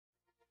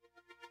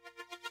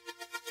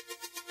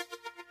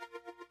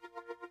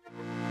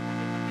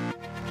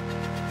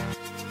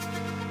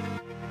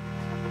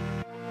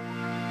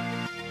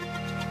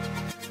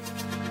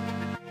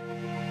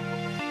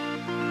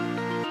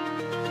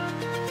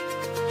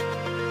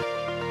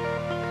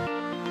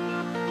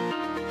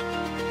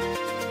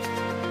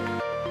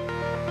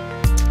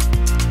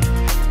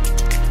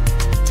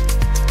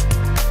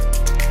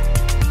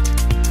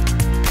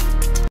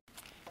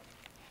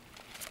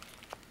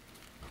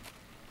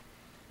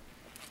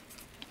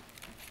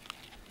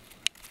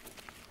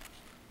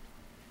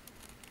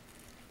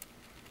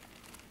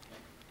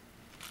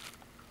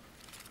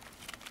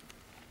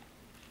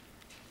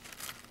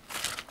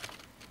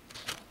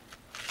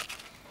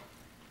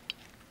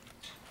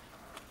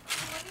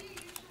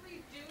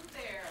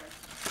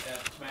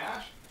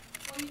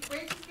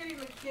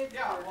kids.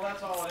 Yeah, well,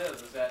 that's all it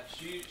is that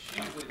she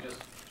usually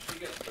just, she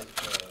gets the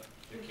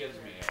kids'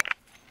 meal.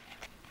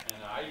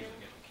 And I usually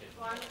get the kids'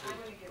 meal too. I'm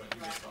going to get But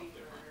you get something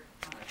different.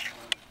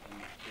 And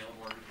Caleb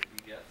orders what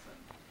he gets, and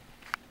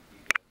he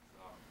gets,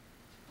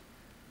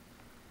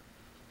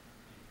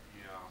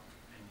 yeah,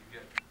 and you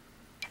get,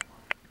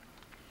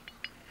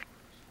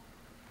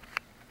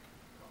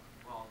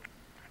 well,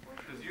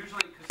 because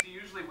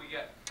usually we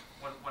get,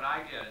 when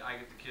I get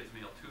the kids'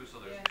 meal too, so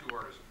there's 2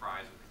 orders of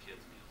fries with the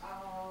kids' meals.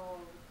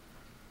 Oh.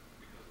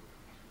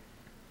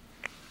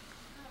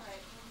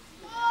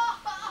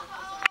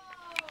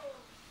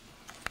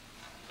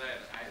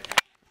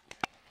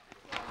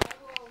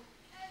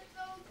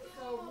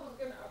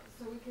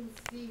 So we can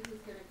see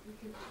who's gonna, we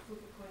can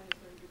flip a coin who's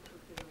gonna do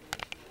cookie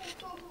donation.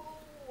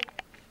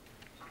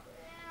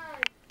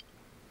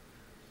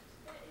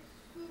 That is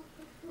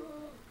super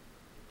cool.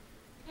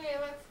 Hey,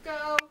 let's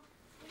go.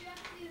 We have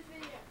to see this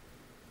video.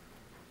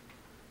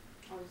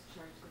 I'll just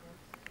charge the rest.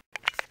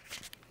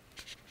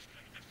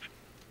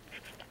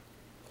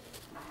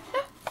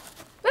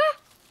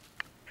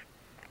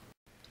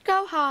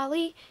 Go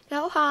Holly,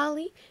 go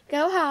Holly,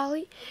 go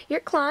Holly. You're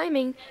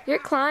climbing, you're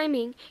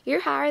climbing.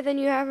 You're higher than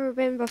you ever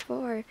been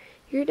before.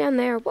 You're down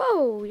there.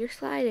 Whoa, you're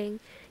sliding.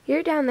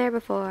 You're down there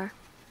before.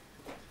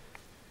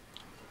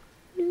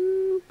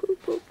 Boop,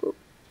 boop, boop.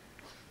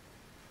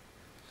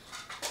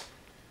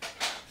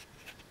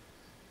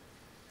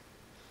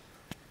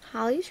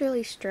 Holly's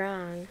really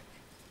strong.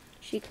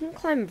 She can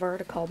climb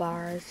vertical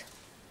bars.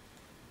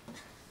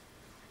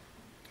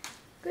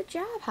 Good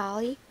job,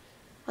 Holly.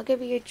 I'll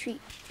give you a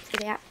treat for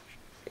that.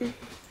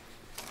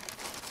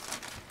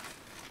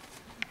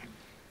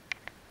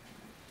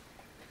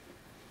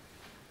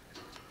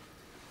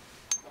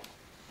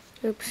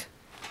 Oops.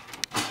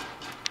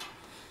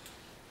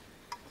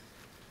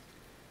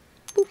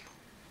 Boop.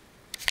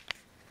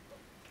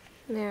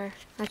 There,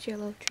 that's your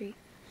little treat.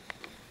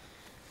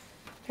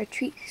 They're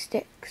treat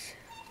sticks.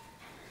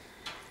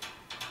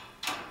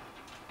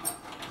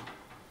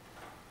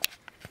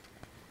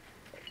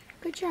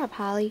 Good job,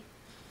 Holly.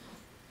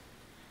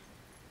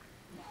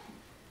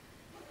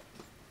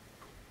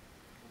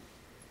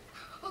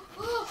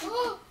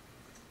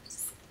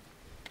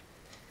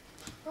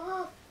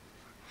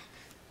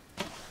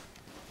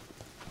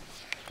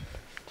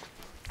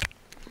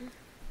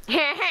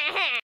 What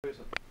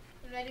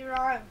did I do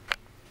wrong?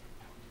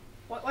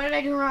 What did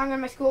I do wrong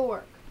on my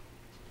schoolwork?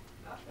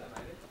 Nothing, I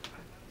didn't.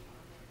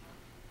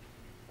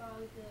 Oh,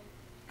 good.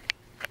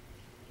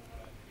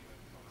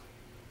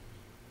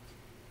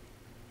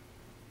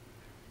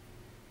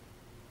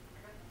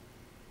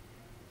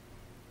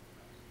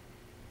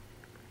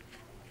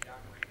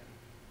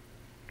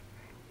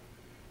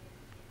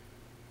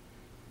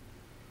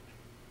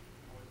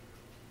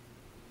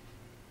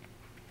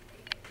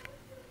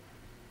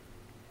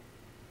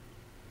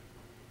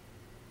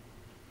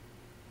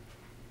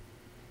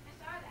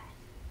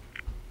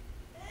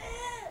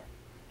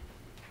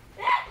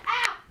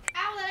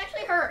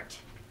 Hurt.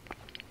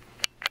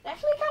 It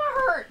actually kind of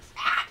hurts.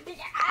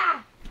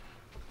 Ah.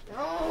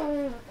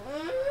 Oh.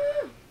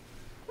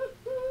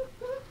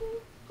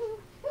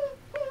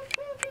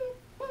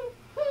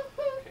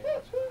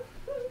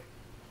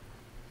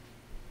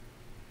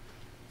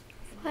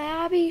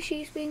 Flabby,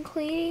 she's been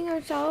cleaning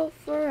herself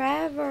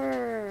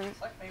forever.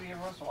 It's like maybe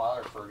every once in a while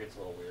her fur gets a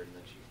little weird and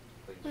then she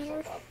cleans And her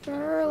herself up.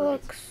 fur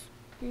looks...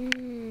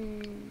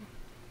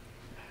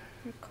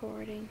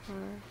 Recording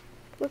her.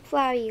 Look,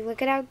 Flabby,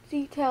 look at how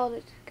detailed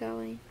it's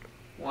going.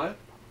 What?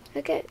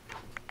 Look at...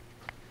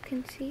 You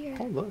can see her.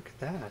 Oh, look at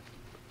that.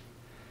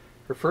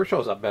 Her fur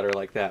shows up better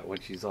like that when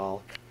she's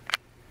all...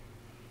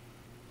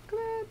 Look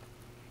at that.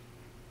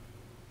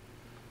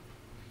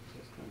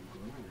 Just kind of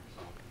grooming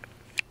herself.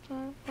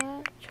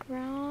 What's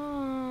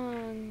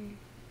wrong?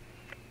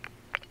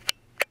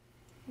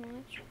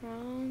 What's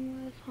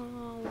wrong with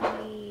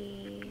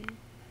Holly?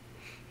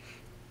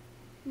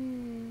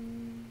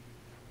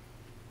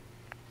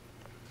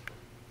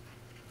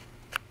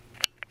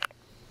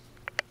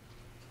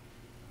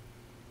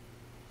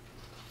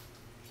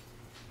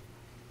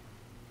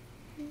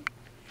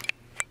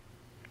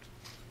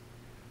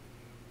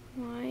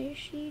 Why is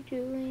she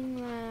doing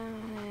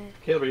that?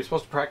 Caleb, are you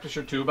supposed to practice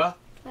your tuba?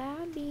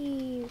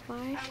 Flabby,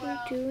 why is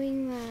she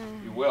doing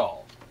that? You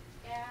will.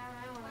 Yeah,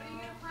 I will. What are you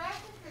going to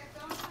practice it?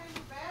 Don't play the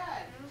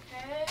bed.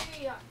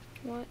 Okay.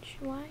 Why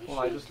is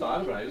Well, she I just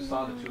thought of it. I just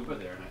saw the doing tuba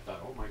there and I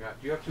thought, oh my god.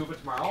 Do you have tuba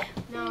tomorrow?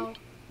 No.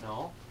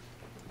 No?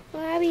 that?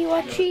 Flabby,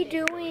 what's she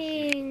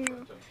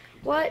doing?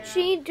 What's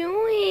she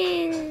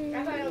doing?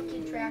 I thought I don't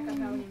keep track of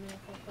how many minutes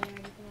I play or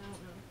anything.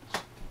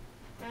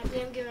 I don't know. I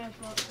didn't give us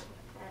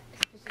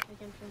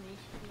specific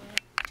information yet.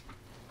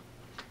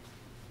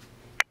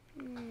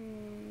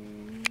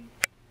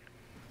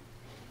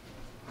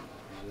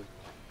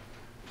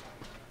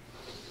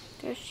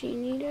 Does she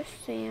need a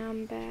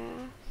sand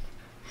bath?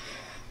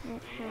 I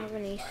don't have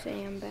any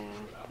sand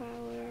bath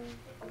powder.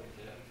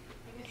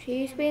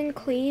 She's been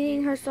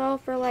cleaning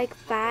herself for like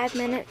 5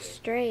 minutes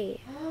straight.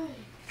 You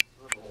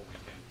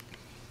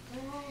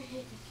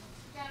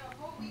got a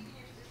whole week in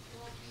your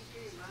sister.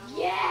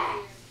 Yeah!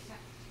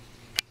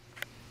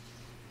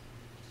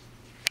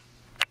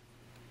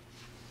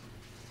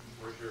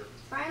 Where's your...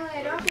 Finally,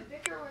 I don't have to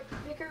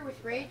bicker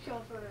with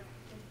Rachel for a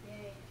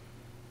day.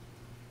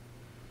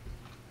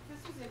 This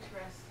is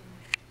interesting.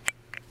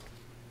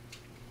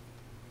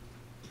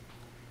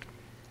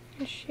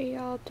 Is she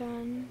all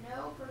done?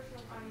 No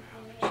personal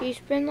finance. She's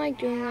been like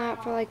doing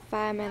that for like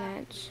 5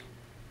 minutes.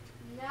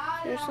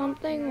 There's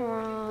something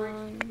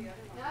wrong.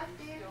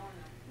 Nothing.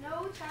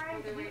 No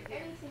time to do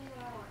anything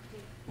that I want to.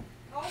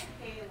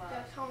 Okay, love.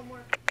 That's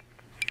homework.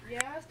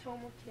 Yeah, it's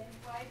homework today.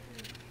 Life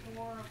is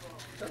horrible.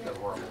 That's a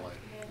horrible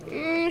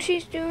life.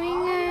 She's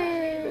doing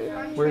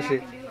it. Where's Back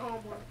it? and do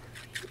homework.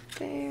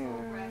 There.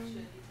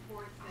 Wretched,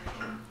 poor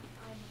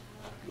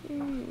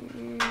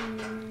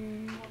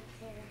thing.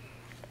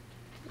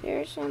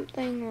 There's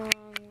something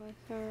wrong with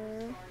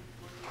her.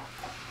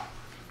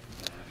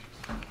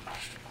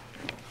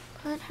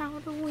 But how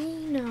do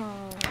we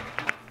know?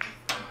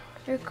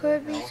 There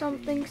could be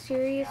something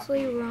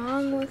seriously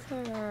wrong with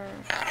her.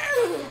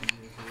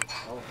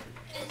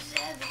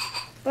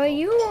 But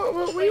we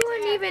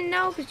wouldn't even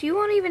know because you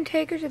won't even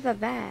take her to the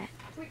vet.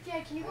 Wait,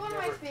 Dad, can you go into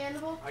my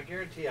expandable? I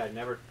guarantee I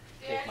never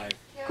take my.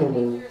 Kelly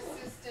needs your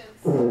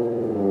assistance.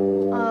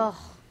 Ugh,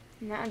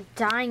 not a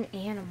dying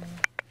animal.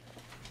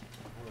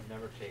 I would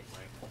never take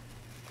my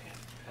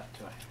pet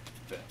to a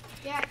vet.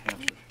 Yeah,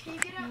 can you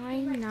get up?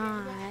 Why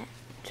not?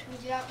 Can you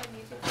get up on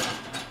YouTube?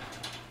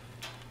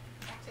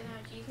 That's an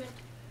achievement.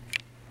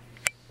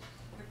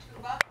 We're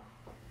too up.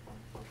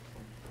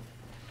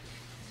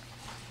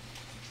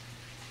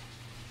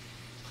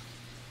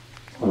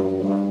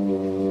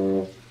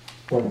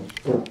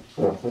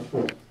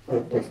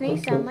 Doesn't he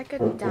sound like a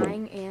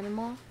dying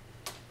animal?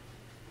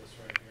 This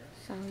right here.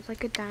 Sounds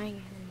like a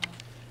dying animal.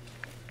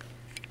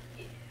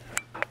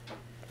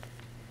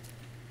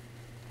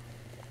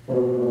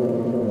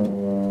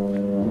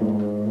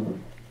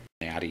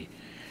 Natty.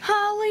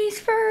 Holly's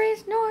fur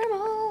is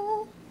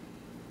normal.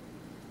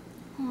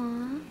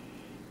 Aww,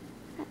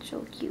 that's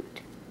so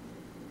cute.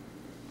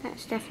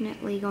 That's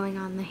definitely going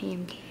on the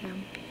ham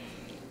cam.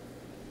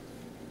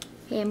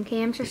 Ham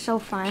cams are so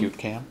fun. Cute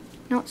cam.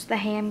 No, it's the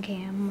ham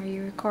cam where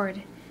you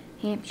record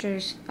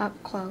hamsters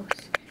up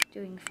close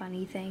doing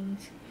funny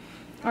things.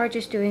 Or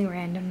just doing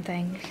random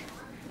things.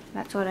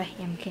 That's what a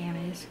ham cam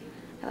is.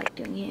 I like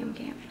doing ham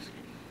cams.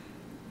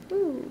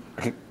 Ooh.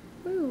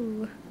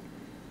 Ooh.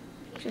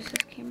 Just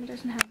this camera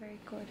doesn't have very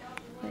good,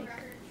 like...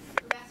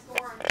 Best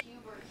score on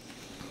Hubert.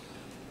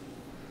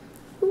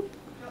 Oop.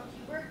 No,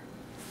 Hubert?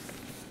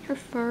 Her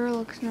fur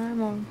looks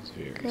normal.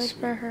 very Good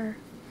for her.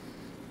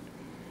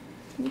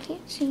 You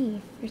can't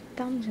see. Your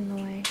thumb's in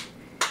the way.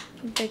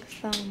 A big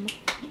thumb.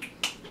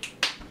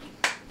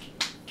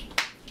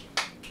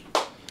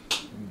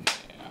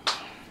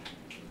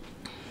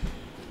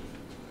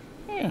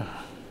 Yeah.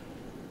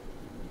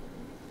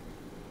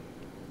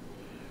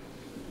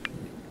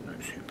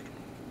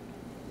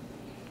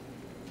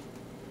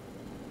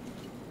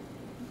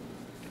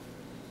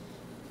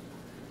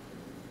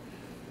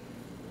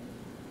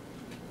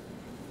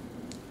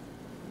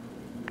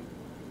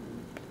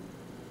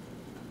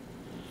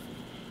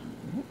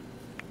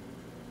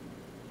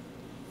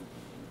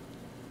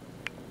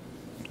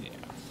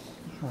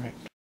 All right.